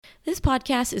This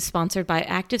podcast is sponsored by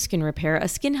Active Skin Repair, a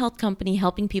skin health company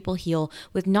helping people heal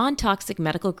with non-toxic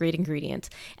medical-grade ingredients.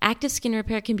 Active Skin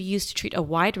Repair can be used to treat a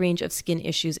wide range of skin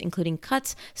issues, including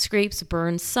cuts, scrapes,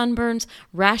 burns, sunburns,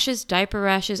 rashes, diaper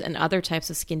rashes, and other types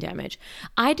of skin damage.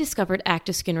 I discovered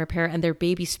Active Skin Repair and their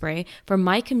baby spray from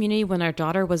my community when our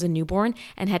daughter was a newborn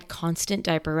and had constant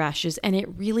diaper rashes, and it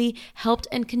really helped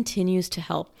and continues to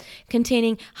help.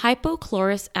 Containing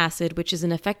hypochlorous acid, which is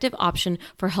an effective option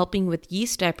for helping with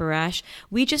yeast diaper rash,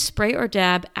 we just spray or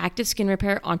dab Active Skin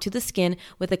Repair onto the skin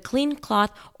with a clean cloth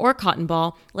or cotton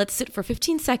ball, let sit for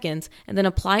 15 seconds, and then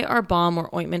apply our balm or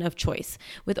ointment of choice.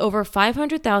 With over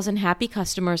 500,000 happy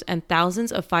customers and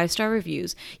thousands of 5-star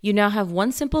reviews, you now have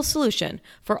one simple solution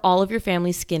for all of your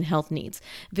family's skin health needs.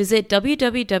 Visit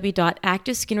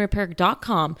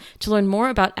www.activeskinrepair.com to learn more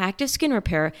about Active Skin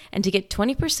Repair and to get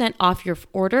 20% off your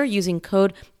order using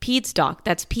code PEDSDOC.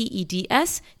 That's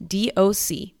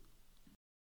PEDSDOC.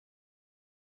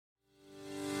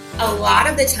 A lot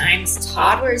of the times,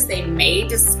 toddlers, they may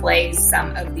display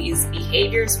some of these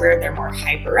behaviors where they're more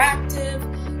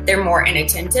hyperactive, they're more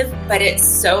inattentive, but it's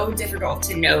so difficult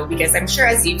to know because I'm sure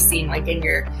as you've seen like in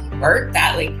your work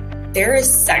that like there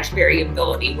is such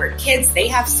variability where kids, they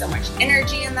have so much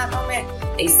energy in that moment.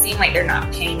 They seem like they're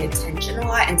not paying attention a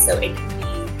lot. And so it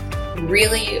can be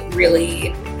really,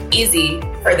 really easy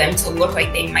for them to look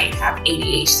like they might have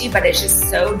ADHD, but it's just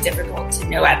so difficult to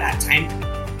know at that time.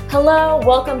 Hello,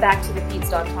 welcome back to the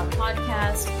Peds Dog Talk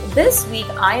podcast. This week,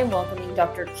 I am welcoming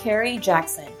Dr. Carrie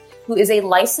Jackson, who is a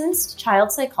licensed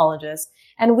child psychologist,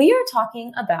 and we are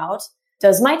talking about,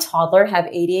 does my toddler have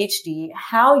ADHD?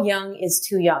 How young is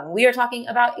too young? We are talking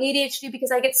about ADHD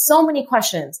because I get so many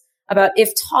questions about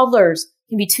if toddlers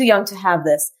can be too young to have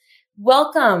this.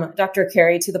 Welcome, Dr.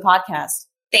 Carrie, to the podcast.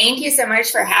 Thank you so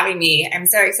much for having me. I'm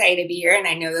so excited to be here, and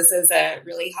I know this is a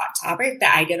really hot topic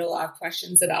that I get a lot of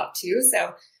questions about too,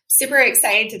 so super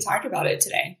excited to talk about it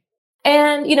today.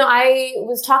 And, I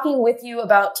was talking with you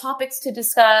about topics to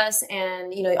discuss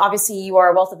and, obviously you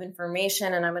are a wealth of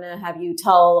information and I'm going to have you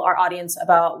tell our audience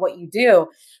about what you do.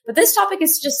 But this topic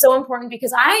is just so important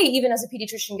because I, even as a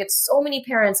pediatrician, get so many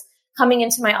parents coming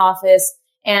into my office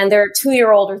and their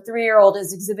 2-year-old or 3-year-old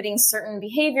is exhibiting certain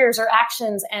behaviors or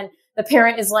actions. And the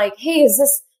parent is like, hey, is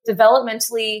this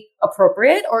developmentally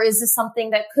appropriate? Or is this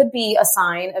something that could be a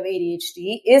sign of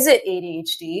ADHD? Is it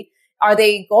ADHD? Are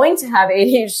they going to have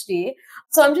ADHD?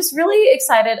 So I'm just really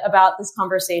excited about this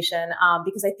conversation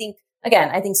because I think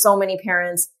so many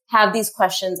parents have these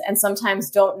questions and sometimes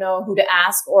don't know who to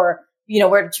ask or,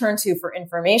 where to turn to for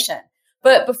information.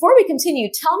 But before we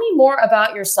continue, tell me more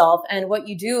about yourself and what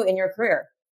you do in your career.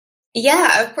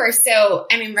 Yeah, of course. So,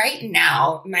 right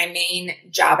now, my main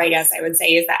job, I guess I would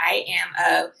say, is that I am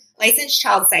a licensed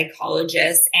child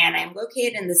psychologist and I'm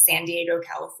located in the San Diego,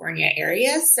 California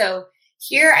area. So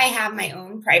here I have my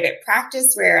own private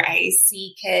practice where I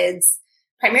see kids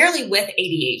primarily with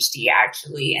ADHD,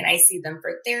 actually, and I see them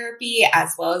for therapy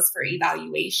as well as for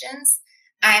evaluations.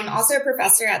 I'm also a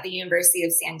professor at the University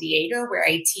of San Diego where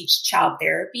I teach child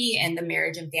therapy and the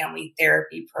marriage and family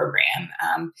therapy program.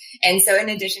 And so in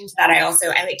addition to that, I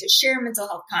like to share mental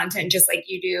health content just like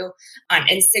you do on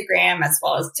Instagram as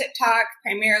well as TikTok,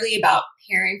 primarily about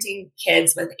parenting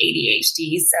kids with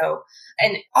ADHD. So,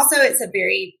 and also it's a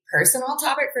very personal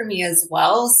topic for me as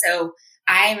well. So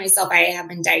I have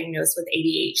been diagnosed with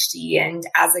ADHD, and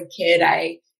as a kid,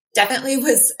 I definitely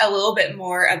was a little bit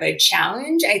more of a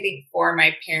challenge, I think, for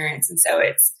my parents. And so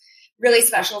it's really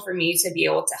special for me to be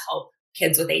able to help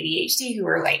kids with ADHD who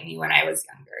were like me when I was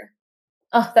younger.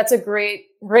 Oh, that's a great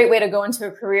way to go into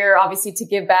a career, obviously, to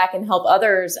give back and help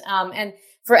others. And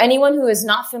for anyone who is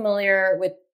not familiar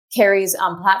with Carrie's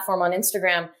platform on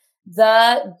Instagram,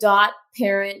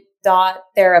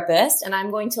 the.parent.therapist, and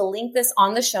I'm going to link this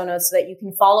on the show notes so that you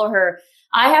can follow her.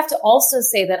 I have to also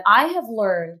say that I have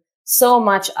learned so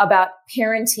much about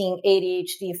parenting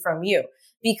ADHD from you,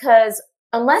 because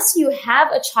unless you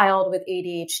have a child with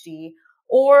ADHD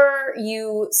or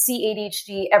you see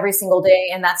ADHD every single day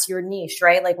and that's your niche,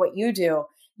 right? Like what you do,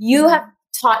 you have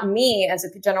taught me as a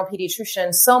general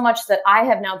pediatrician so much that I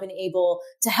have now been able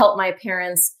to help my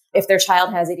parents if their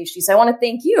child has ADHD. So I want to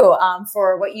thank you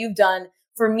for what you've done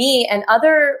for me and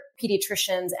other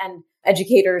pediatricians and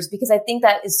educators, because I think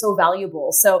that is so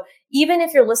valuable. So even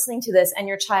if you're listening to this and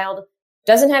your child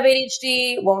doesn't have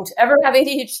ADHD, won't ever have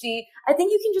ADHD, I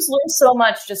think you can just learn so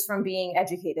much just from being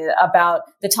educated about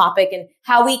the topic and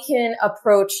how we can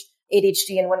approach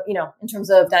ADHD and in terms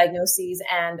of diagnoses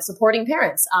and supporting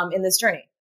parents in this journey.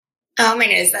 Oh my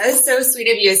goodness, that is so sweet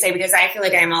of you to say, because I feel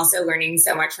like I'm also learning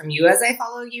so much from you as I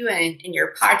follow you and in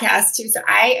your podcast too. So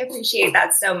I appreciate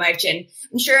that so much. And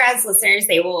I'm sure as listeners,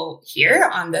 they will hear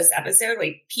on this episode,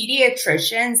 like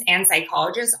pediatricians and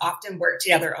psychologists often work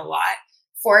together a lot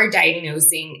for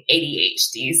diagnosing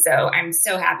ADHD. So I'm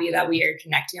so happy that we are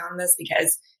connecting on this,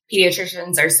 because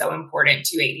pediatricians are so important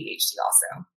to ADHD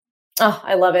also. Oh,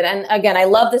 I love it. And again, I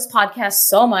love this podcast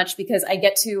so much because I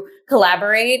get to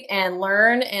collaborate and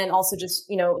learn, and also just,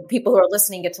 people who are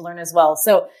listening get to learn as well.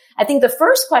 So I think the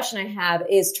first question I have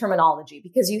is terminology,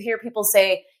 because you hear people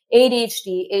say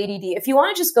ADHD, ADD. If you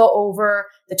want to just go over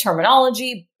the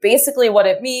terminology, basically what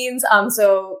it means,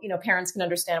 so parents can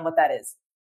understand what that is.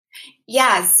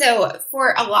 Yeah. So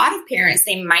for a lot of parents,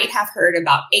 they might have heard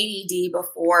about ADD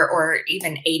before, or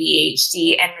even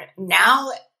ADHD. And now,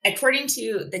 according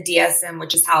to the DSM,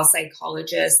 which is how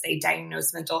psychologists, they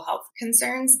diagnose mental health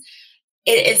concerns,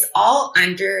 it is all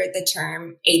under the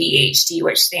term ADHD,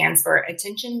 which stands for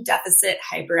Attention Deficit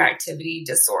Hyperactivity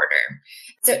Disorder.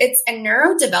 So it's a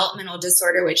neurodevelopmental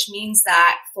disorder, which means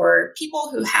that for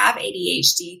people who have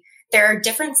ADHD, there are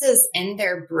differences in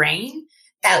their brain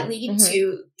that lead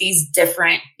to these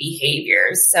different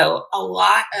behaviors. So a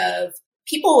lot of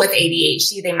people with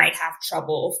ADHD, they might have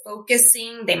trouble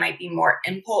focusing, they might be more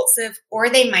impulsive, or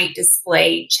they might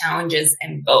display challenges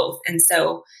in both. And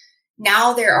so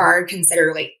now there are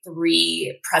considered like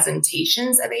 3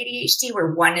 presentations of ADHD,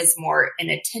 where one is more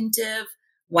inattentive,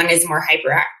 one is more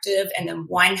hyperactive, and then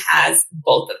one has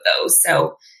both of those.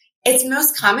 So it's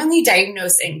most commonly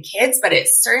diagnosed in kids, but it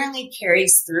certainly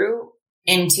carries through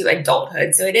into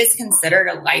adulthood. So it is considered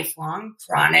a lifelong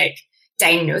chronic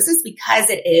diagnosis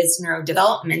because it is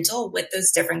neurodevelopmental with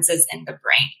those differences in the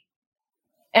brain.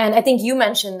 And I think you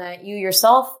mentioned that you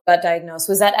yourself got diagnosed.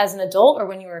 Was that as an adult or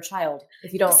when you were a child?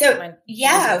 If you don't mind.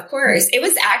 Yeah, of course. It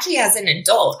was actually as an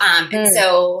adult. And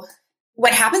so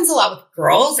what happens a lot with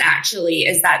girls actually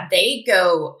is that they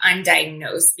go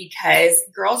undiagnosed because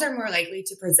girls are more likely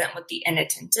to present with the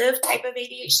inattentive type of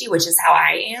ADHD, which is how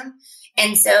I am.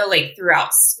 And so like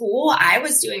throughout school, I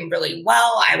was doing really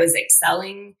well. I was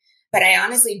excelling, but I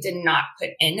honestly did not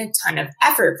put in a ton of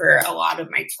effort for a lot of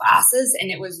my classes.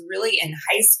 And it was really in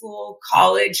high school,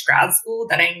 college, grad school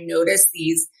that I noticed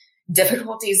these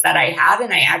difficulties that I had.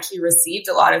 And I actually received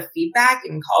a lot of feedback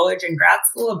in college and grad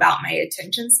school about my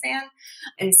attention span.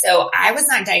 And so I was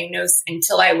not diagnosed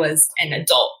until I was an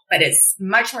adult, but it's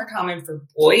much more common for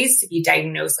boys to be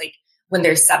diagnosed like when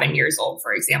they're 7 years old,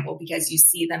 for example, because you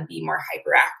see them be more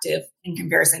hyperactive in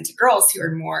comparison to girls who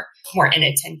are more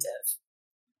inattentive.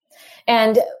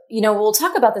 And, we'll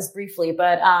talk about this briefly,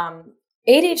 but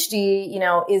ADHD,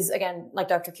 is, again, like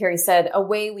Dr. Carey said, a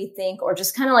way we think, or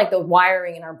just kind of like the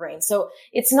wiring in our brain. So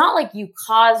it's not like you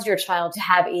caused your child to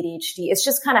have ADHD. It's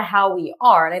just kind of how we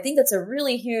are. And I think that's a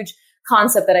really huge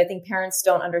concept that I think parents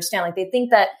don't understand. Like they think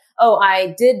that, oh,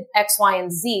 I did X, Y,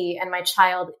 and Z and my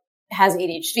child has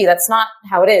ADHD. That's not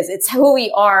how it is. It's who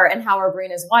we are and how our brain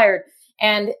is wired.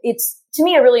 And it's, to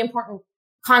me, a really important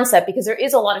concept because there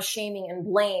is a lot of shaming and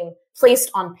blame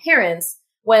placed on parents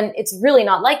when it's really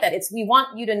not like that. It's, we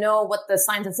want you to know what the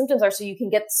signs and symptoms are so you can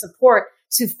get support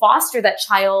to foster that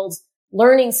child's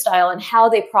learning style and how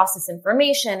they process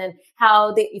information and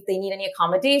how they, if they need any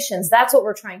accommodations. That's what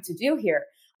we're trying to do here.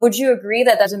 Would you agree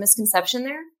that there's a misconception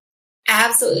there?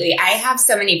 Absolutely. I have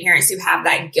so many parents who have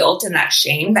that guilt and that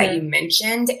shame that you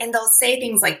mentioned, and they'll say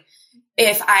things like,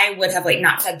 if I would have like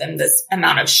not fed them this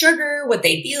amount of sugar, would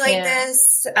they be like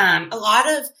this? A lot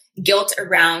of guilt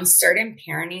around certain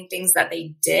parenting things that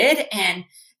they did. And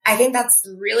I think that's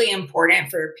really important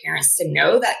for parents to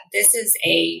know that this is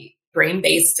a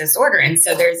brain-based disorder. And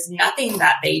so there's nothing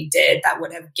that they did that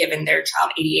would have given their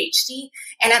child ADHD.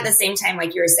 And at the same time,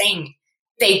 like you were saying,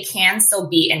 they can still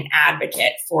be an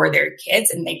advocate for their kids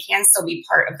and they can still be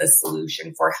part of the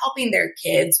solution for helping their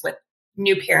kids with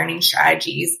new parenting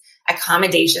strategies,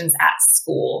 accommodations at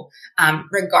school,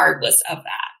 regardless of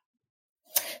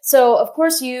that. So, of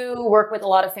course, you work with a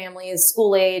lot of families,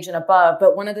 school age and above,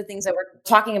 but one of the things that we're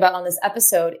talking about on this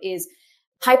episode is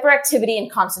hyperactivity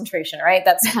and concentration, right?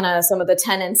 That's kind of some of the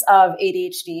tenets of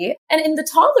ADHD. And in the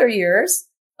toddler years,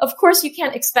 of course, you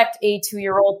can't expect a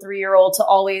 2-year-old, 3-year-old to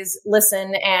always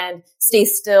listen and stay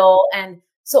still. And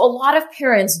so a lot of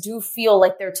parents do feel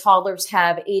like their toddlers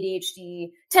have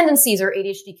ADHD tendencies or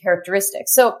ADHD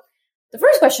characteristics. So the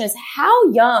first question is,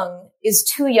 how young is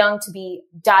too young to be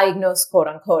diagnosed, quote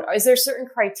unquote? Is there certain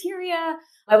criteria?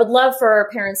 I would love for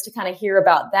parents to kind of hear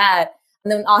about that.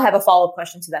 And then I'll have a follow-up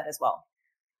question to that as well.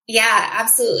 Yeah,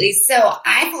 absolutely. So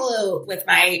I follow with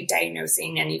my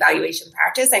diagnosing and evaluation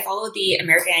practice, I follow the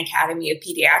American Academy of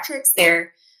Pediatrics,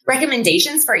 their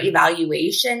recommendations for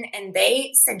evaluation, and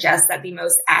they suggest that the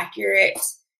most accurate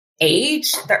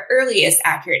age, the earliest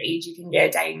accurate age you can get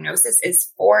a diagnosis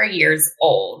is 4 years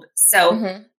old.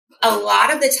 So a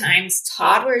lot of the times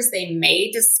toddlers, they may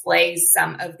display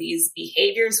some of these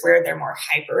behaviors where they're more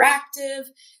hyperactive,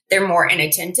 they're more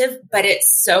inattentive, but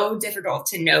it's so difficult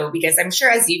to know because I'm sure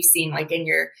as you've seen like in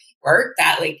your work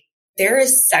that like there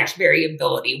is such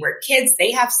variability where kids,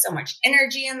 they have so much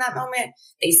energy in that moment.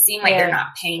 They seem like they're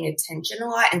not paying attention a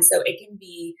lot. And so it can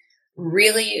be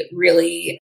really,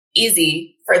 really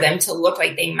easy for them to look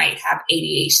like they might have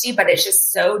ADHD, but it's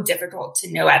just so difficult to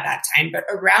know at that time. But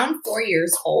around 4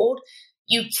 years old,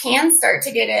 you can start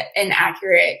to get an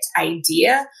accurate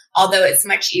idea, although it's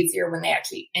much easier when they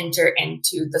actually enter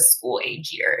into the school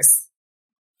age years.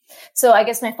 So I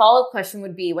guess my follow-up question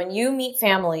would be when you meet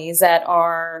families that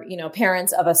are,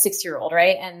 parents of a 6-year-old,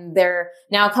 right? And they're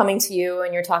now coming to you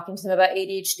and you're talking to them about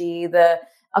ADHD, the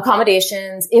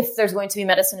accommodations, if there's going to be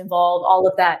medicine involved, all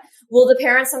of that. Will the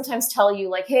parents sometimes tell you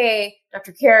like, hey,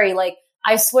 Dr. Carey, like,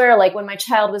 I swear, like when my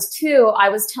child was 2, I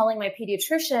was telling my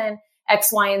pediatrician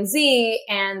X, Y, and Z,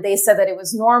 and they said that it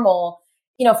was normal.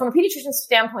 From a pediatrician's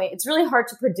standpoint, it's really hard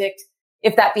to predict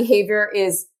if that behavior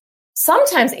is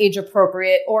sometimes age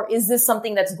appropriate, or is this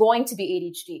something that's going to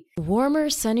be ADHD? Warmer,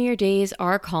 sunnier days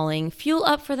are calling. Fuel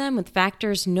up for them with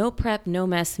Factor's no prep, no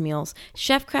mess meals.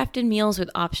 Chef-crafted meals with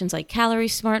options like Calorie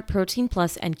Smart, Protein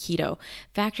Plus, and Keto.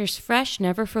 Factor's fresh,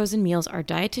 never frozen meals are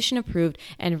dietitian approved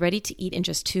and ready to eat in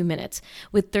just 2 minutes.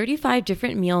 With 35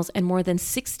 different meals and more than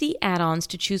 60 add-ons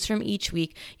to choose from each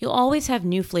week, you'll always have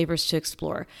new flavors to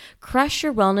explore. Crush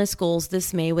your wellness goals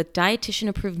this May with dietitian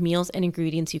approved meals and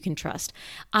ingredients you can trust.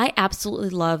 I absolutely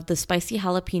love the spicy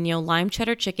jalapeno lime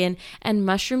cheddar chicken and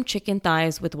mushroom chicken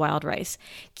thighs with wild rice.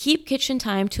 Keep kitchen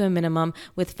time to a minimum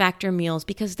with Factor meals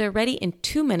because they're ready in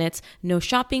 2 minutes, no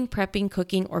shopping, prepping,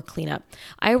 cooking, or cleanup.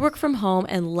 I work from home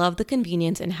and love the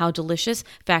convenience and how delicious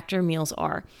Factor meals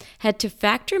are. Head to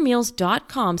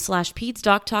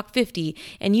factormeals.com/PedsDocTalk50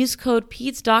 and use code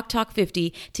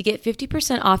PedsDocTalk50 to get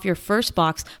 50% off your first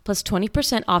box plus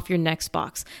 20% off your next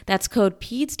box. That's code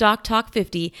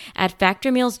PedsDocTalk50 at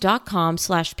factormeals.com/PedsDocTalk50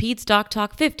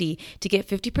 to get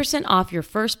 50% off your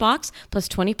first box plus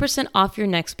 20% off your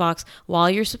next box while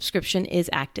your subscription is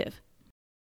active.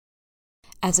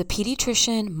 As a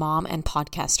pediatrician, mom, and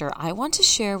podcaster, I want to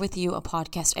share with you a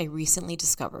podcast I recently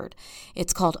discovered.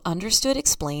 It's called Understood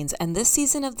Explains, and this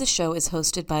season of the show is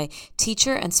hosted by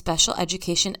teacher and special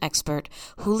education expert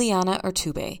Juliana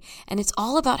Urtube, and it's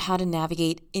all about how to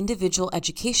navigate individual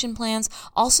education plans,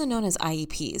 also known as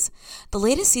IEPs. The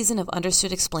latest season of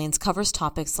Understood Explains covers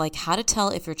topics like how to tell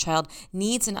if your child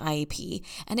needs an IEP,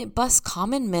 and it busts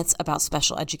common myths about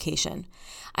special education.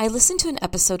 I listened to an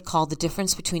episode called The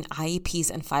Difference Between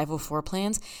IEPs and 504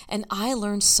 plans, and I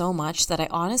learned so much that I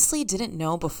honestly didn't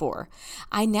know before.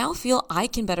 I now feel I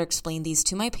can better explain these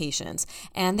to my patients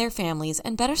and their families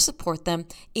and better support them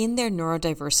in their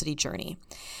neurodiversity journey.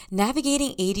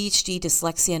 Navigating ADHD,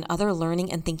 dyslexia, and other learning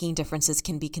and thinking differences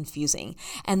can be confusing,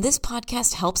 and this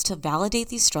podcast helps to validate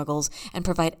these struggles and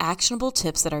provide actionable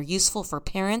tips that are useful for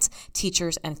parents,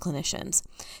 teachers, and clinicians.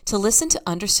 To listen to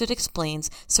Understood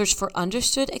Explains, search for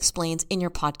Understood Explains in your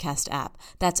podcast app.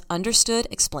 That's Understood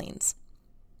Explains.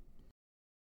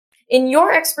 In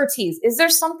your expertise, is there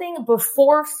something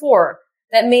before 4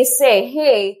 that may say,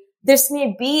 hey, this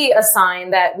may be a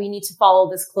sign that we need to follow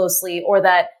this closely, or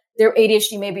that their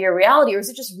ADHD may be a reality, or is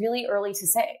it just really early to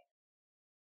say?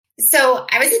 So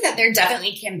I would say that there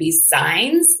definitely can be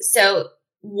signs. So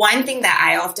one thing that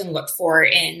I often look for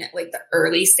in like the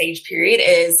early stage period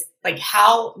is like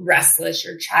how restless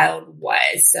your child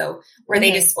was. So were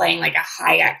they displaying like a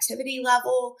high activity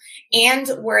level, and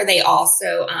were they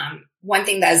also, one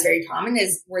thing that is very common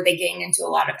is were they getting into a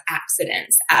lot of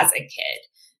accidents as a kid?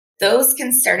 Those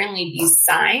can certainly be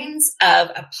signs of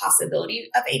a possibility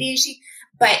of ADHD,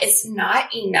 but it's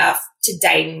not enough to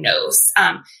diagnose.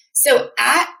 So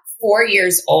at 4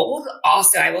 years old,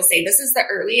 also, I will say this is the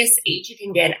earliest age you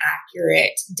can get an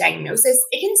accurate diagnosis.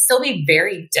 It can still be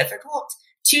very difficult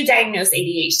to diagnose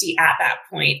ADHD at that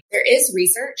point. There is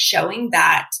research showing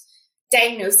that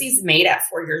diagnoses made at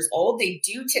 4 years old, they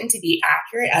do tend to be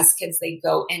accurate as kids, they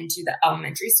go into the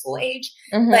elementary school age.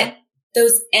 But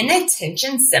those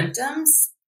inattention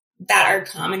symptoms that are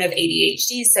common of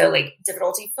ADHD, so like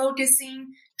difficulty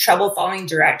focusing, trouble following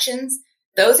directions,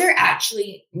 those are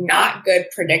actually not good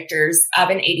predictors of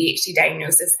an ADHD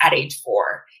diagnosis at age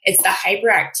 4. It's the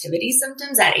hyperactivity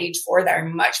symptoms at age 4 that are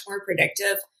much more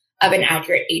predictive of an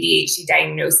accurate ADHD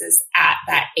diagnosis at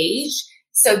that age.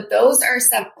 So those are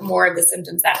some more of the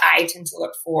symptoms that I tend to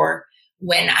look for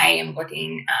when I am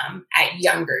looking at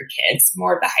younger kids,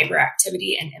 more of the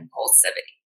hyperactivity and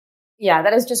impulsivity. Yeah,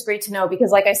 that is just great to know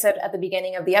because like I said at the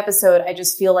beginning of the episode, I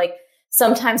just feel like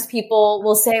sometimes people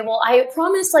will say, well, I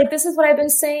promise, like, this is what I've been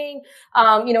saying,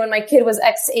 when my kid was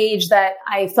X age that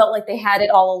I felt like they had it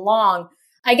all along.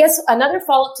 I guess another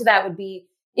follow-up to that would be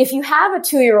if you have a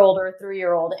 2-year-old or a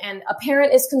 3-year-old and a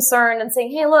parent is concerned and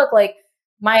saying, hey, look, like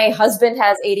my husband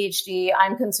has ADHD.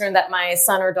 I'm concerned that my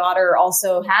son or daughter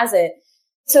also has it.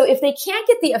 So if they can't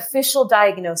get the official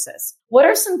diagnosis, what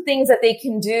are some things that they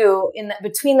can do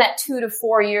between that 2 to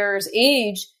 4 years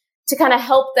age to kind of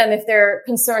help them if they're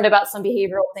concerned about some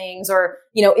behavioral things or,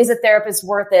 is a therapist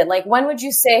worth it? Like when would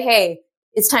you say, hey,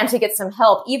 it's time to get some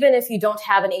help, even if you don't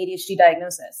have an ADHD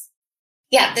diagnosis?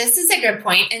 Yeah, this is a good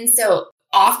point. And so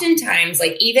oftentimes,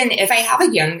 like even if I have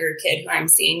a younger kid who I'm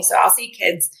seeing, so I'll see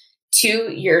kids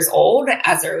 2 years old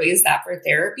as early as that for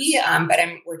therapy, but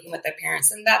I'm working with the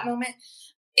parents in that moment.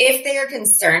 If they are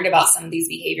concerned about some of these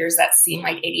behaviors that seem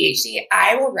like ADHD,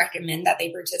 I will recommend that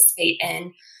they participate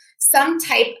in some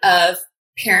type of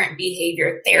parent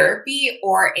behavior therapy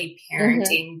or a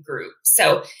parenting group.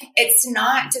 So it's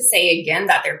not to say again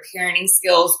that their parenting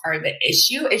skills are the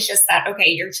issue. It's just that, okay,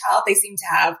 your child, they seem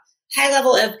to have high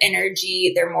level of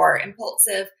energy. They're more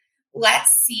impulsive. Let's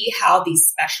see how these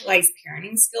specialized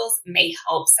parenting skills may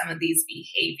help some of these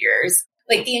behaviors.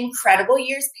 Like the Incredible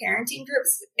Years parenting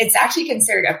groups, it's actually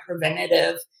considered a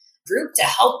preventative group to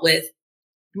help with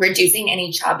reducing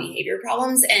any child behavior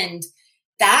problems. And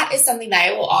that is something that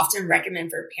I will often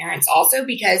recommend for parents also,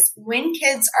 because when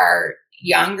kids are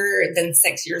younger than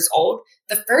 6 years old,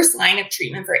 the first line of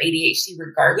treatment for ADHD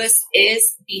regardless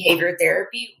is behavior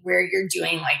therapy, where you're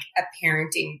doing like a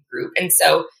parenting group. And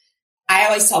so I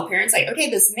always tell parents like, okay,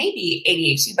 this may be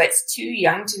ADHD, but it's too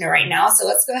young to know right now. So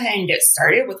let's go ahead and get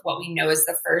started with what we know is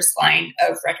the first line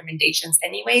of recommendations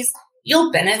anyways.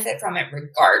 You'll benefit from it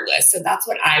regardless. So that's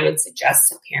what I would suggest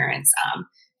to parents.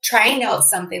 Trying out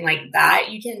something like that,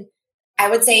 you can, I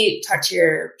would say, talk to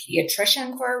your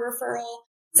pediatrician for a referral.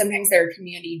 Sometimes there are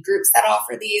community groups that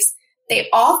offer these. They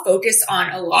all focus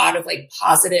on a lot of like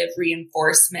positive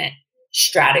reinforcement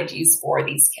strategies for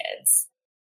these kids.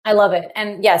 I love it.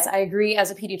 And yes, I agree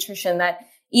as a pediatrician that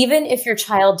even if your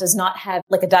child does not have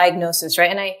like a diagnosis, right?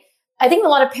 And I think a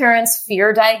lot of parents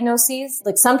fear diagnoses.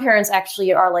 Like some parents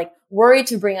actually are like worried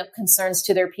to bring up concerns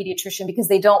to their pediatrician because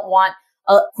they don't want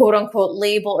a quote unquote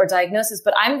label or diagnosis.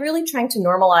 But I'm really trying to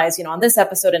normalize, on this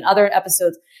episode and other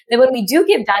episodes, that when we do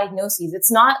give diagnoses,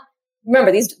 it's not,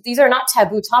 remember, these are not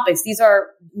taboo topics. These are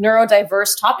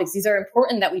neurodiverse topics. These are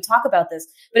important that we talk about this,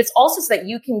 but it's also so that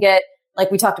you can get,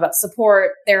 like we talked about,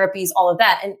 support, therapies, all of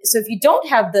that. And so if you don't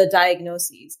have the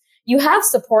diagnoses, you have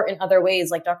support in other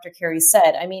ways, like Dr. Carey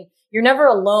said. I mean, you're never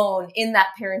alone in that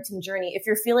parenting journey. If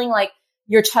you're feeling like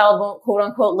your child won't quote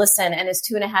unquote listen and is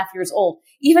 2.5 years old,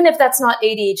 even if that's not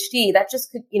ADHD, that just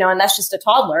could, and that's just a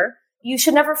toddler, you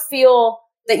should never feel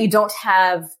that you don't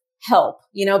have help,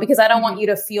 because I don't want you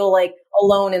to feel like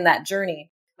alone in that journey.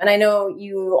 And I know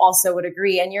you also would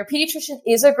agree. And your pediatrician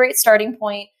is a great starting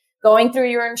point. Going through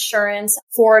your insurance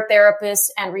for therapists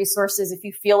and resources if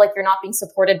you feel like you're not being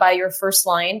supported by your first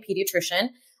line pediatrician.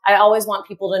 I always want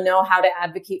people to know how to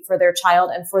advocate for their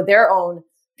child and for their own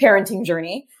parenting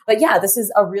journey. But yeah, this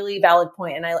is a really valid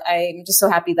point. And I'm just so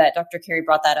happy that Dr. Carey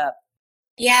brought that up.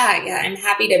 Yeah, I'm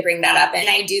happy to bring that up. And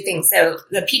I do think so.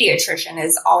 The pediatrician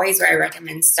is always where I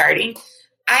recommend starting.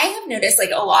 I have noticed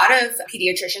like a lot of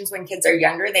pediatricians, when kids are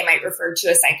younger, they might refer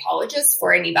to a psychologist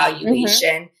for an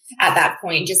evaluation at that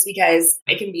point, just because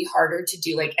it can be harder to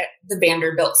do. Like the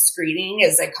Vanderbilt screening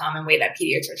is a common way that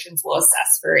pediatricians will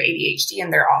assess for ADHD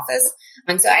in their office.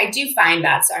 And so I do find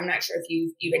that. So I'm not sure if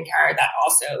you've encountered that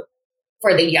also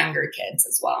for the younger kids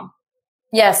as well.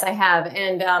 Yes, I have.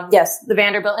 And yes, the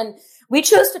Vanderbilt. And we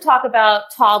chose to talk about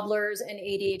toddlers and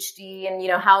ADHD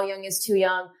and, how young is too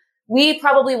young. We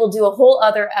probably will do a whole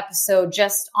other episode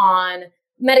just on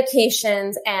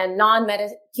medications and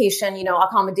non-medication,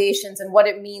 accommodations and what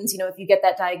it means, if you get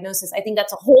that diagnosis. I think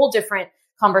that's a whole different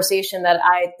conversation that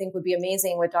I think would be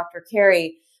amazing with Dr.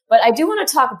 Carey. But I do want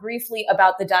to talk briefly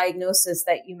about the diagnosis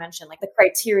that you mentioned, like the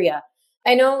criteria.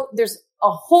 I know there's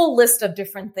a whole list of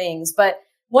different things, but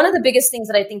one of the biggest things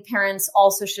that I think parents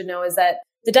also should know is that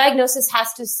the diagnosis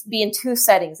has to be in 2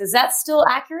 settings. Is that still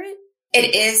accurate?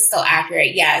 It is still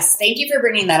accurate. Yes. Thank you for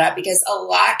bringing that up, because a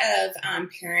lot of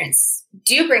parents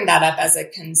do bring that up as a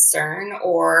concern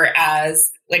or as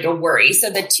like a worry. So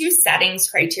the 2 settings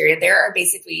criteria, there are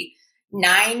basically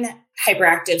 9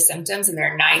 hyperactive symptoms and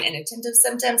there are 9 inattentive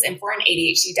symptoms. And for an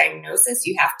ADHD diagnosis,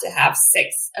 you have to have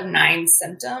 6 of 9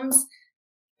 symptoms,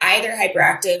 either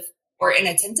hyperactive or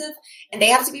inattentive, and they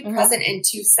have to be present in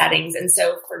two settings. And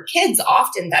so for kids,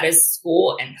 often that is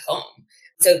school and home.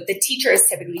 So the teacher is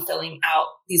typically filling out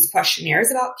these questionnaires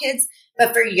about kids.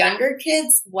 But for younger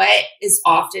kids, what is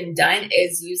often done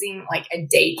is using like a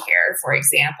daycare, for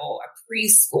example, a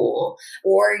preschool,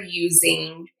 or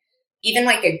using even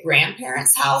like a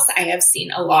grandparent's house. I have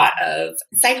seen a lot of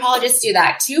psychologists do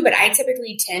that too, but I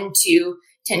typically tend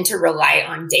to rely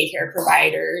on daycare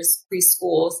providers,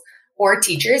 preschools, or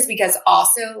teachers, because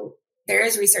also there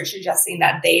is research suggesting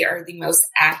that they are the most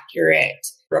accurate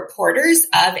reporters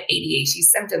of ADHD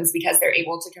symptoms because they're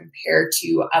able to compare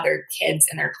to other kids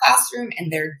in their classroom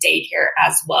and their daycare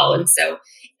as well. And so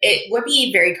it would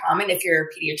be very common if you're a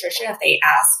pediatrician, if they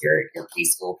ask your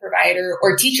preschool provider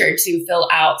or teacher to fill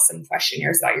out some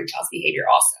questionnaires about your child's behavior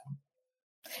also.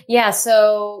 Yeah.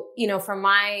 So, from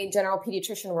my general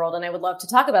pediatrician world, and I would love to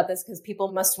talk about this because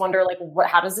people must wonder, like,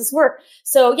 how does this work?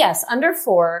 So yes, under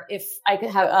 4, if I could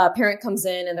have a parent comes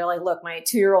in and they're like, look, my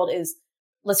 2-year-old is,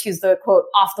 let's use the quote,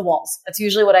 off the walls. That's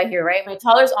usually what I hear, right? My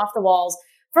toddler's off the walls.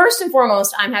 First and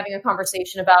foremost, I'm having a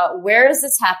conversation about where is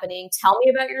this happening? Tell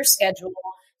me about your schedule.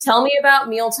 Tell me about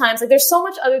meal times. Like, there's so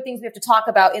much other things we have to talk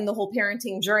about in the whole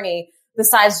parenting journey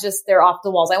besides just they're off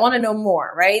the walls. I want to know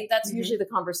more, right? That's usually the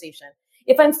conversation.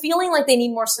 If I'm feeling like they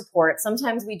need more support,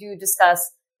 sometimes we do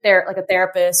discuss like a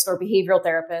therapist or behavioral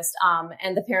therapist,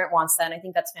 and the parent wants that. And I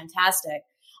think that's fantastic.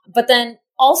 But then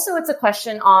also it's a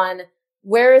question on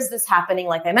where is this happening?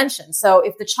 Like I mentioned. So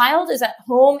if the child is at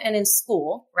home and in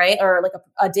school, right? Or like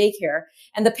a daycare,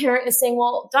 and the parent is saying,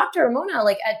 well, Dr. Ramona,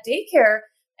 like at daycare,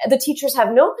 the teachers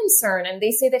have no concern and they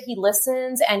say that he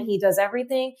listens and he does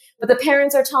everything, but the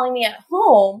parents are telling me at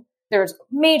home, there's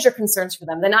major concerns for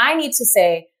them. Then I need to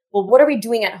say, well, what are we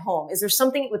doing at home? Is there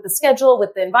something with the schedule,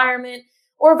 with the environment,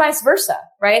 or vice versa,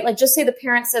 right? Like just say the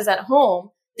parent says at home,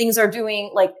 things are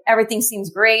doing, like everything seems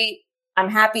great, I'm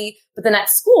happy. But then at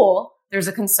school, there's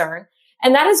a concern.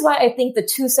 And that is why I think the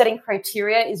 2 setting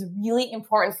criteria is really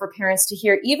important for parents to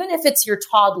hear, even if it's your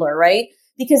toddler, right?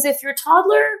 Because if your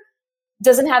toddler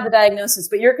doesn't have the diagnosis,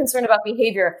 but you're concerned about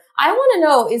behavior, I want to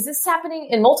know, is this happening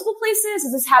in multiple places?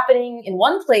 Is this happening in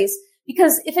one place?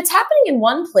 Because if it's happening in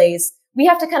one place, we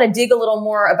have to kind of dig a little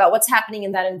more about what's happening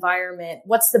in that environment.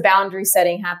 What's the boundary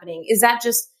setting happening? Is that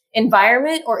just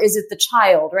environment or is it the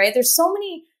child, right? There's so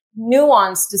many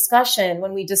nuanced discussion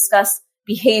when we discuss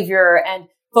behavior and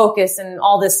focus and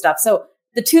all this stuff. So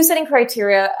the 2 setting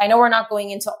criteria, I know we're not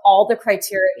going into all the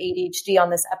criteria ADHD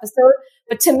on this episode,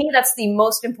 but to me, that's the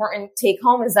most important take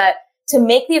home is that to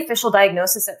make the official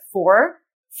diagnosis at 4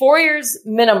 years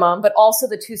minimum, but also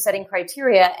the 2 setting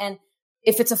criteria. And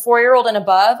if it's a 4-year-old and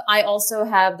above, I also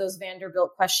have those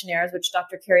Vanderbilt questionnaires, which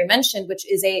Dr. Carey mentioned, which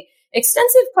is a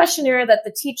extensive questionnaire that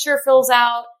the teacher fills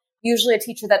out, usually a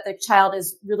teacher that the child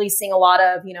is really seeing a lot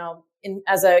of,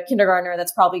 as a kindergartner,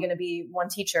 that's probably going to be one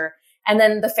teacher. And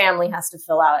then the family has to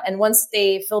fill out. And once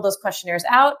they fill those questionnaires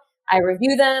out, I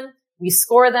review them, we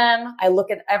score them, I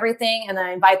look at everything, and then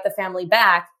I invite the family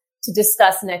back to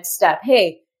discuss next step.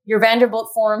 Hey, your Vanderbilt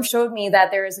form showed me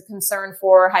that there is a concern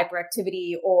for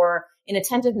hyperactivity or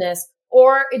inattentiveness,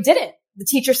 or it didn't. The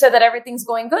teacher said that everything's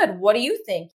going good. What do you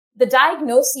think? The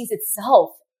diagnosis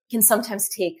itself can sometimes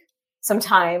take some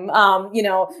time.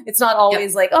 It's not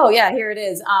always like, oh yeah, here it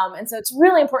is. And so it's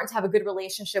really important to have a good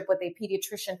relationship with a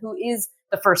pediatrician who is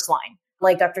the first line,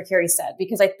 like Dr. Carey said,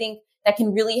 because I think that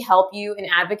can really help you in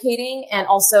advocating and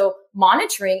also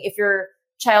monitoring if your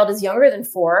child is younger than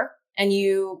 4 and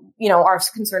you are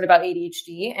concerned about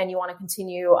ADHD and you want to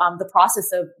continue the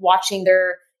process of watching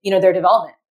their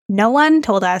development. No one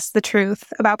told us the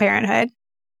truth about parenthood.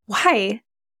 Why?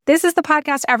 This is the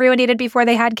podcast everyone needed before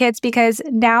they had kids, because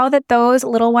now that those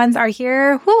little ones are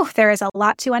here, there is a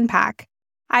lot to unpack.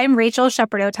 I'm Rachel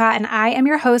Shepardota, and I am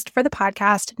your host for the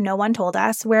podcast No One Told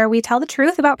Us, where we tell the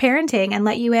truth about parenting and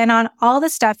let you in on all the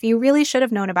stuff you really should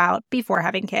have known about before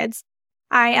having kids.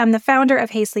 I am the founder of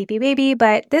Hey Sleepy Baby,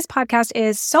 but this podcast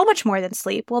is so much more than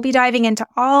sleep. We'll be diving into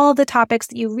all the topics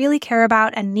that you really care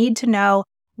about and need to know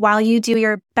while you do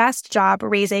your best job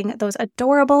raising those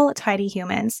adorable, tiny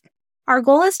humans. Our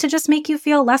goal is to just make you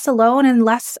feel less alone and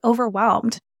less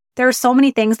overwhelmed. There are so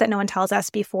many things that no one tells us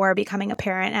before becoming a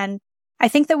parent, and I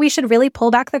think that we should really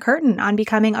pull back the curtain on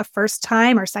becoming a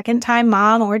first-time or second-time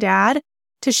mom or dad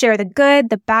to share the good,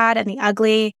 the bad, and the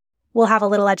ugly. We'll have a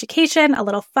little education, a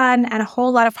little fun, and a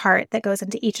whole lot of heart that goes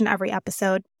into each and every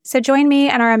episode. So join me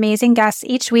and our amazing guests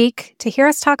each week to hear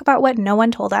us talk about what no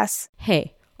one told us.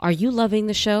 Hey, are you loving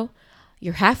the show?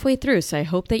 You're halfway through, so I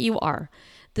hope that you are.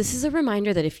 This is a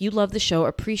reminder that if you love the show,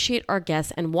 appreciate our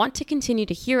guests, and want to continue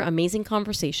to hear amazing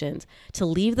conversations, to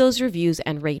leave those reviews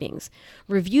and ratings.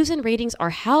 Reviews and ratings are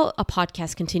how a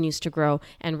podcast continues to grow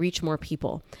and reach more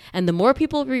people. And the more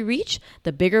people we reach,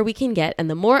 the bigger we can get and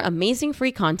the more amazing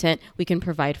free content we can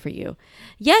provide for you.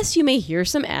 Yes, you may hear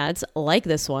some ads like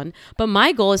this one, but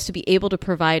my goal is to be able to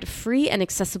provide free and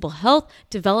accessible health,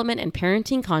 development, and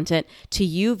parenting content to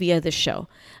you via this show.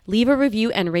 Leave a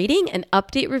review and rating and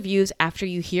update reviews after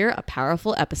you hear a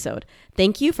powerful episode.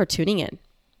 Thank you for tuning in.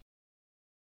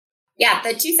 Yeah,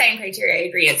 the 2 sign criteria, I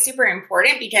agree. It's super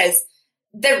important because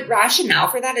the rationale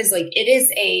for that is like, it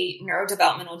is a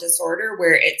neurodevelopmental disorder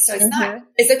where it's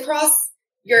across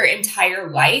your entire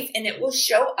life and it will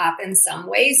show up in some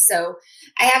ways. So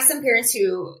I have some parents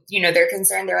who, they're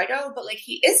concerned. They're like, oh, but like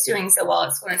he is doing so well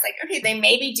at school. And it's like, okay, they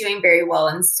may be doing very well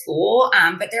in school.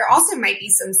 But there also might be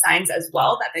some signs as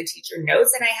well that the teacher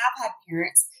knows. And I have had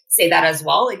parents say that as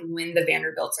well. Like when the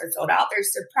Vanderbilts are filled out, they're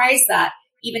surprised that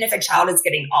even if a child is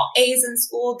getting all A's in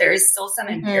school, there is still some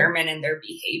impairment in their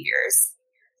behaviors.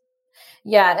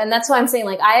 Yeah. And that's why I'm saying,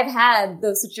 like, I have had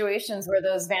those situations where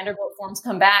those Vanderbilt forms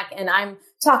come back and I'm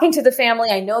talking to the family.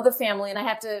 I know the family and I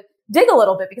have to dig a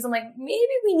little bit because I'm like,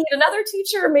 maybe we need another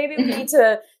teacher. Maybe we need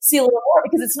to see a little more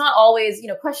because it's not always,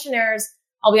 questionnaires.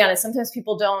 I'll be honest. Sometimes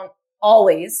people don't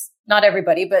always, not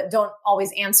everybody, but don't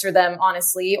always answer them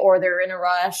honestly, or they're in a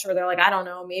rush or they're like, I don't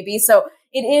know, maybe. So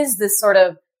it is this sort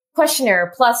of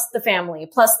questionnaire plus the family,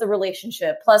 plus the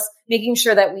relationship, plus making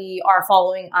sure that we are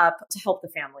following up to help the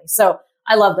family. So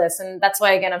I love this. And that's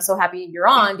why, again, I'm so happy you're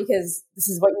on because this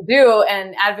is what you do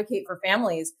and advocate for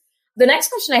families. The next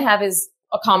question I have is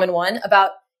a common one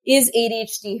about, is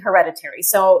ADHD hereditary?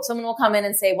 So someone will come in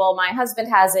and say, well, my husband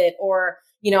has it, or,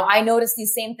 I noticed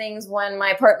these same things when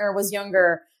my partner was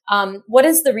younger. What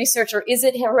is the research, or is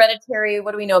it hereditary?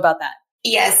 What do we know about that?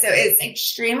 Yeah, so it's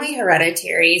extremely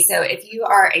hereditary. So if you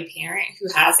are a parent who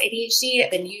has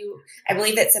ADHD, then I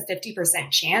believe it's a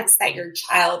 50% chance that your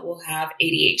child will have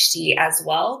ADHD as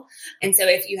well. And so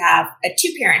if you have a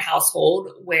 2-parent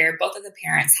household where both of the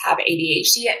parents have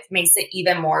ADHD, it makes it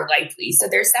even more likely. So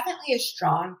there's definitely a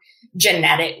strong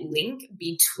genetic link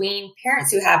between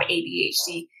parents who have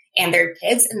ADHD and their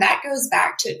kids. And that goes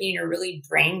back to it being a really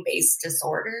brain-based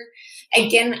disorder.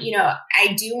 Again,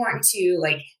 I do want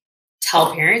to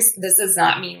tell parents, this does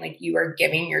not mean like you are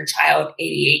giving your child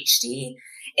ADHD.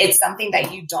 It's something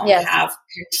that you don't have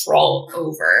control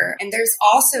over. And there's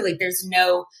also there's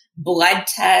no blood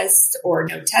test or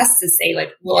no test to say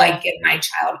will I give my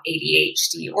child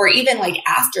ADHD? Or even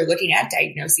after looking at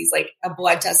diagnoses, a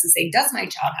blood test to say, does my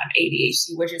child have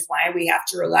ADHD? Which is why we have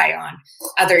to rely on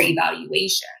other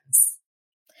evaluations.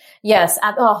 Yes.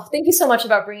 Thank you so much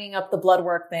about bringing up the blood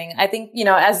work thing. I think,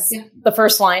 as the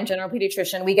first line general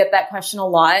pediatrician, we get that question a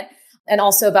lot. And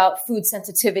also about food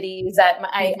sensitivities that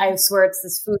I swear it's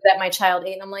this food that my child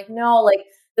ate. And I'm like, no,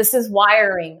 this is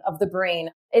wiring of the brain.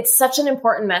 It's such an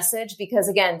important message because,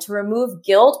 again, to remove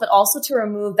guilt, but also to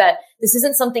remove that this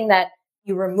isn't something that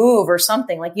you remove or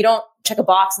something. You don't check a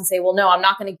box and say, well, no, I'm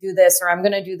not going to do this or I'm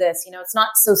going to do this. It's not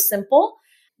so simple.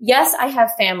 Yes, I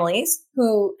have families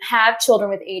who have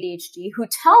children with ADHD who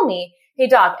tell me, hey,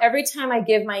 doc, every time I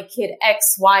give my kid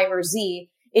X, Y, or Z,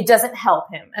 it doesn't help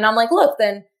him. And I'm like, look,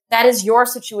 then that is your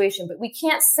situation. But we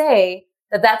can't say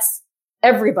that that's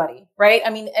everybody, right?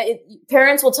 I mean,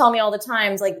 parents will tell me all the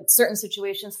times, certain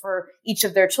situations for each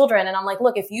of their children. And I'm like,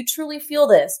 look, if you truly feel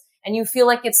this and you feel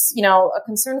like it's, a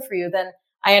concern for you, then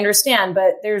I understand.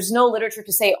 But there's no literature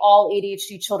to say all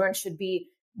ADHD children should be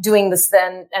doing this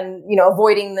then and,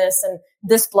 avoiding this and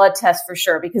this blood test for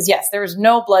sure. Because yes, there is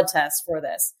no blood test for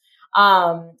this.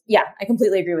 I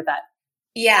completely agree with that.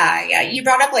 Yeah. You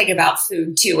brought up about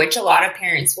food too, which a lot of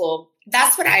parents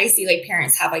that's what I see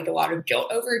parents have a lot of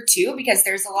guilt over too, because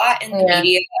there's a lot in the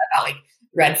media about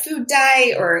red food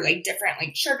dye or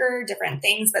different sugar, different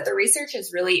things, but the research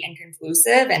is really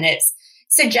inconclusive and it's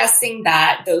suggesting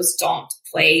that those don't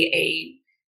play a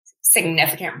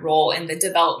significant role in the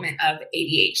development of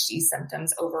ADHD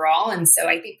symptoms overall. And so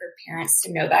I think for parents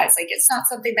to know that it's not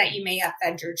something that you may have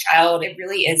fed your child. It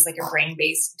really is a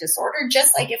brain-based disorder,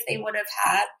 just like if they would have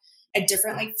had a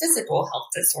different physical health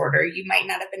disorder, you might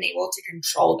not have been able to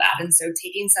control that. And so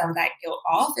taking some of that guilt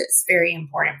off is very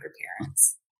important for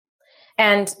parents.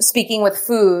 And speaking with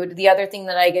food, the other thing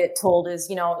that I get told is,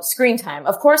 screen time.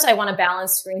 Of course, I want to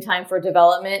balance screen time for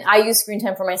development. I use screen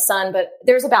time for my son, but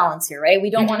there's a balance here, right?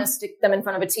 We don't want to stick them in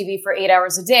front of a TV for 8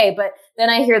 hours a day. But then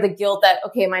I hear the guilt that,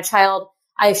 okay, my child,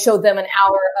 I showed them an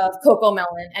hour of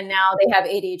CoComelon and now they have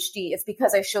ADHD. It's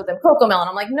because I showed them CoComelon.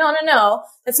 I'm like, no.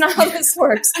 That's not how this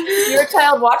works. Your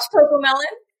child watched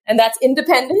CoComelon And that's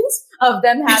independent of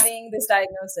them having this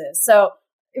diagnosis. So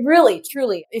really,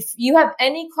 truly, if you have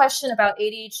any question about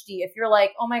ADHD, if you're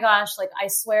like, oh my gosh, like I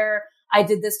swear I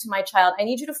did this to my child, I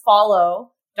need you to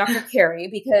follow Dr. Carey,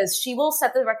 because she will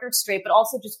set the record straight, but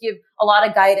also just give a lot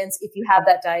of guidance if you have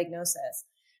that diagnosis.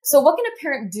 So what can a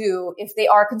parent do if they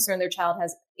are concerned their child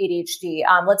has ADHD?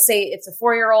 Let's say it's a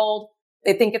 4-year-old.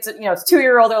 They think it's a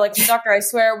 2-year-old. They're like, doctor, I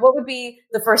swear, what would be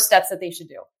the first steps that they should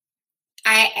do?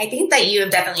 I think that you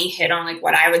have definitely hit on like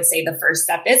what I would say the first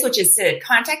step is, which is to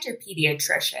contact your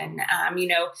pediatrician,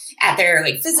 at their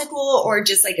like physical or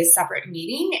just like a separate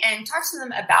meeting, and talk to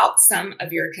them about some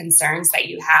of your concerns that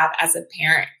you have as a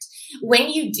parent. When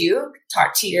you do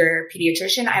talk to your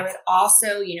pediatrician, I would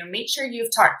also, make sure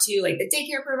you've talked to like the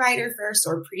daycare provider first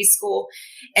or preschool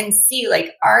and see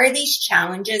like, are these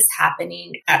challenges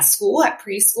happening at school, at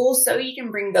preschool? So you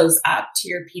can bring those up to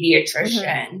your pediatrician.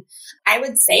 Mm-hmm. I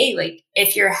would say like,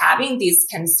 if you're having these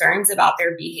concerns about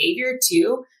their behavior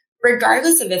too,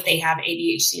 regardless of if they have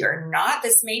ADHD or not,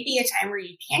 this may be a time where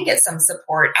you can get some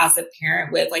support as a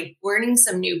parent with like learning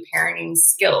some new parenting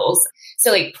skills.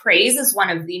 So like praise is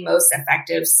one of the most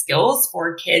effective skills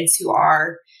for kids who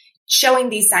are showing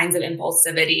these signs of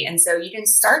impulsivity. And so you can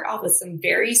start off with some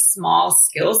very small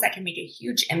skills that can make a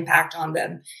huge impact on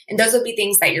them. And those will be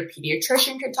things that your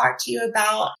pediatrician could talk to you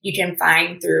about. You can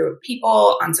find through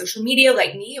people on social media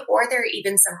like me, or there are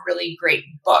even some really great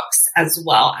books as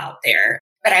well out there.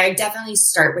 But I would definitely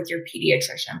start with your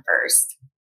pediatrician first.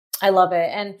 I love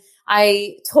it. And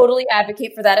I totally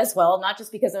advocate for that as well, not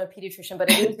just because I'm a pediatrician,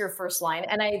 but it is your first line.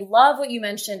 And I love what you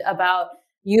mentioned about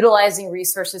utilizing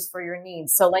resources for your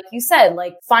needs. So like you said,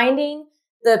 like finding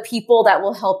the people that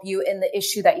will help you in the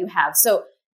issue that you have. So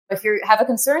if you have a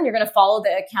concern, you're going to follow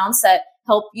the accounts that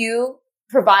help you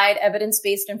provide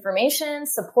evidence-based information,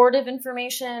 supportive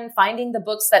information, finding the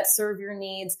books that serve your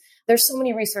needs. There's so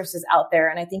many resources out there.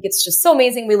 And I think it's just so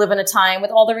amazing. We live in a time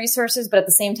with all the resources, but at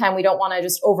the same time, we don't want to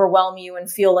just overwhelm you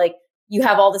and feel like you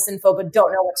have all this info, but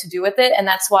don't know what to do with it. And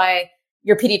that's why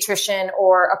your pediatrician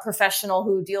or a professional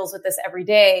who deals with this every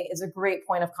day is a great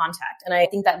point of contact. And I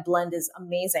think that blend is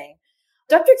amazing.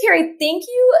 Dr. Carey, thank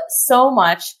you so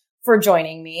much for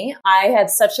joining me. I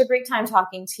had such a great time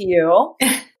talking to you.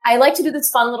 I like to do this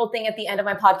fun little thing at the end of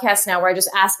my podcast now where I just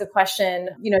ask a question,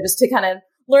 just to kind of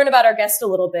learn about our guest a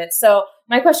little bit. So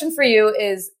my question for you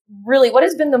is really, what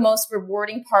has been the most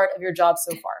rewarding part of your job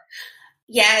so far?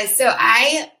 Yeah, so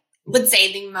I would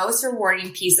say the most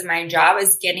rewarding piece of my job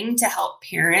is getting to help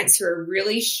parents who are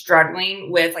really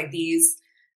struggling with like these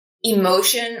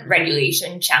emotion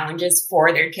regulation challenges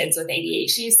for their kids with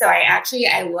ADHD. So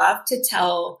I love to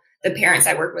tell the parents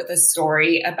I work with a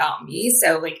story about me.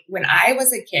 So like when I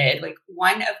was a kid, like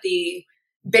one of the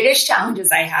biggest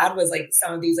challenges I had was like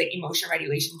some of these like emotion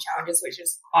regulation challenges, which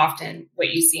is often what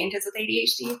you see in kids with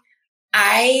ADHD.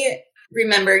 I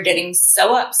remember getting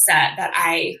so upset that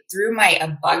I threw my A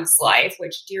Bug's Life,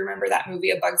 which, do you remember that movie,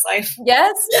 A Bug's Life?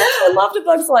 Yes, I loved A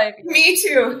Bug's Life. Me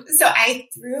too. So I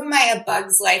threw my A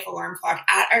Bug's Life alarm clock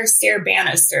at our stair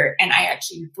banister and I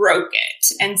actually broke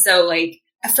it. And so like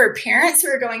for parents who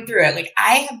are going through it, like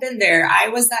I have been there. I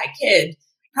was that kid,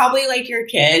 probably like your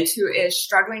kid, who is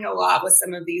struggling a lot with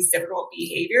some of these difficult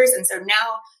behaviors. And so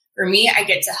now for me, I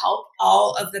get to help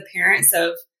all of the parents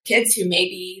of kids who may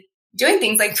be doing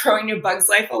things like throwing a Bug's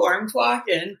Life alarm clock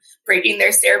and breaking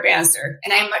their stair banister.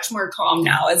 And I'm much more calm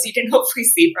now, as you can hopefully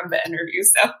see from the interview.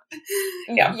 So,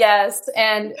 yeah. Yes.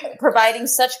 And providing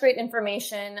such great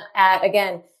information at,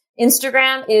 again,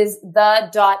 Instagram is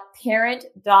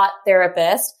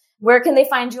the.parent.therapist. Where can they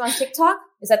find you on TikTok?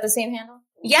 Is that the same handle?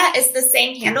 Yeah, it's the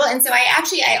same handle. And so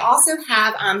I also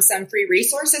have some free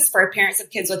resources for parents of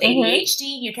kids with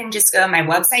ADHD. You can just go to my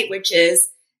website, which is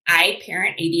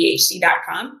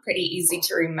iparentadhd.com. Pretty easy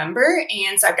to remember.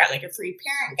 And so I've got like a free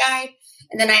parent guide.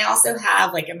 And then I also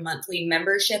have like a monthly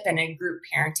membership and a group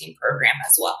parenting program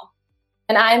as well.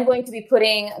 And I'm going to be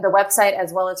putting the website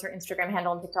as well as her Instagram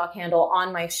handle and TikTok handle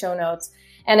on my show notes.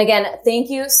 And again, thank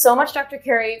you so much, Dr.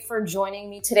 Carey, for joining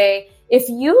me today. If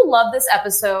you love this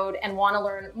episode and want to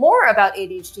learn more about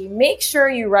ADHD, make sure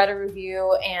you write a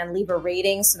review and leave a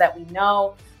rating so that we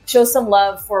know. Show some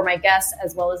love for my guests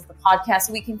as well as the podcast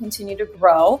so we can continue to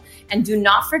grow. And do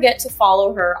not forget to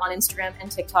follow her on Instagram and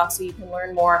TikTok so you can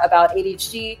learn more about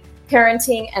ADHD,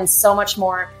 parenting, and so much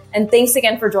more. And thanks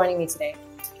again for joining me today.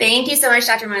 Thank you so much,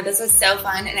 Dr. Mona. This was so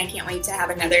fun, and I can't wait to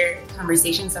have another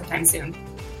conversation sometime soon.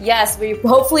 Yes,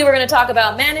 hopefully we're going to talk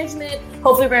about management.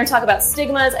 Hopefully we're going to talk about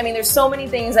stigmas. I mean, there's so many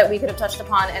things that we could have touched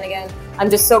upon. And again, I'm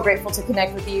just so grateful to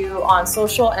connect with you on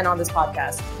social and on this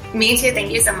podcast. Me too.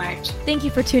 Thank you so much. Thank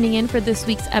you for tuning in for this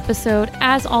week's episode.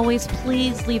 As always,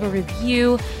 please leave a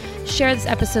review. Share this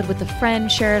episode with a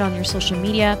friend. Share it on your social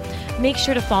media. Make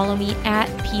sure to follow me at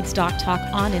Peds Doc Talk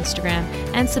on Instagram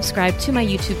and subscribe to my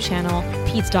YouTube channel,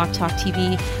 Peds Doc Talk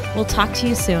TV. We'll talk to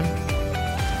you soon.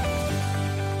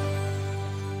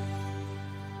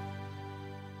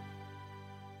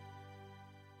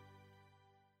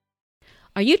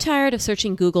 Are you tired of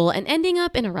searching Google and ending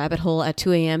up in a rabbit hole at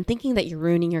 2 a.m. thinking that you're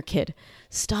ruining your kid?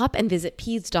 Stop and visit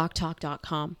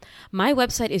PedsDocTalk.com. My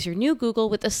website is your new Google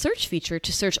with a search feature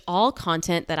to search all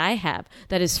content that I have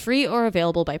that is free or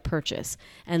available by purchase.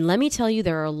 And let me tell you,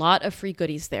 there are a lot of free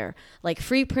goodies there, like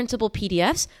free printable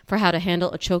PDFs for how to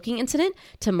handle a choking incident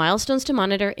to milestones to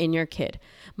monitor in your kid.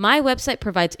 My website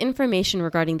provides information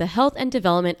regarding the health and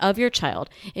development of your child,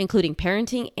 including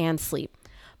parenting and sleep.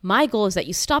 My goal is that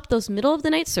you stop those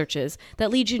middle-of-the-night searches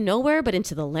that lead you nowhere but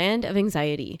into the land of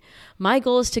anxiety. My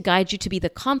goal is to guide you to be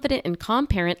the confident and calm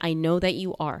parent I know that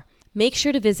you are. Make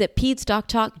sure to visit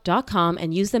PedsDocTalk.com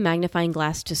and use the magnifying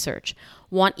glass to search.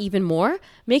 Want even more?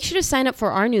 Make sure to sign up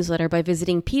for our newsletter by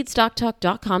visiting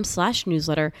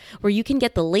PedsDocTalk.com/newsletter, where you can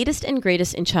get the latest and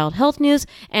greatest in child health news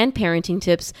and parenting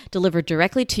tips delivered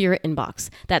directly to your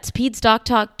inbox. That's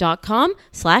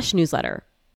PedsDocTalk.com/newsletter.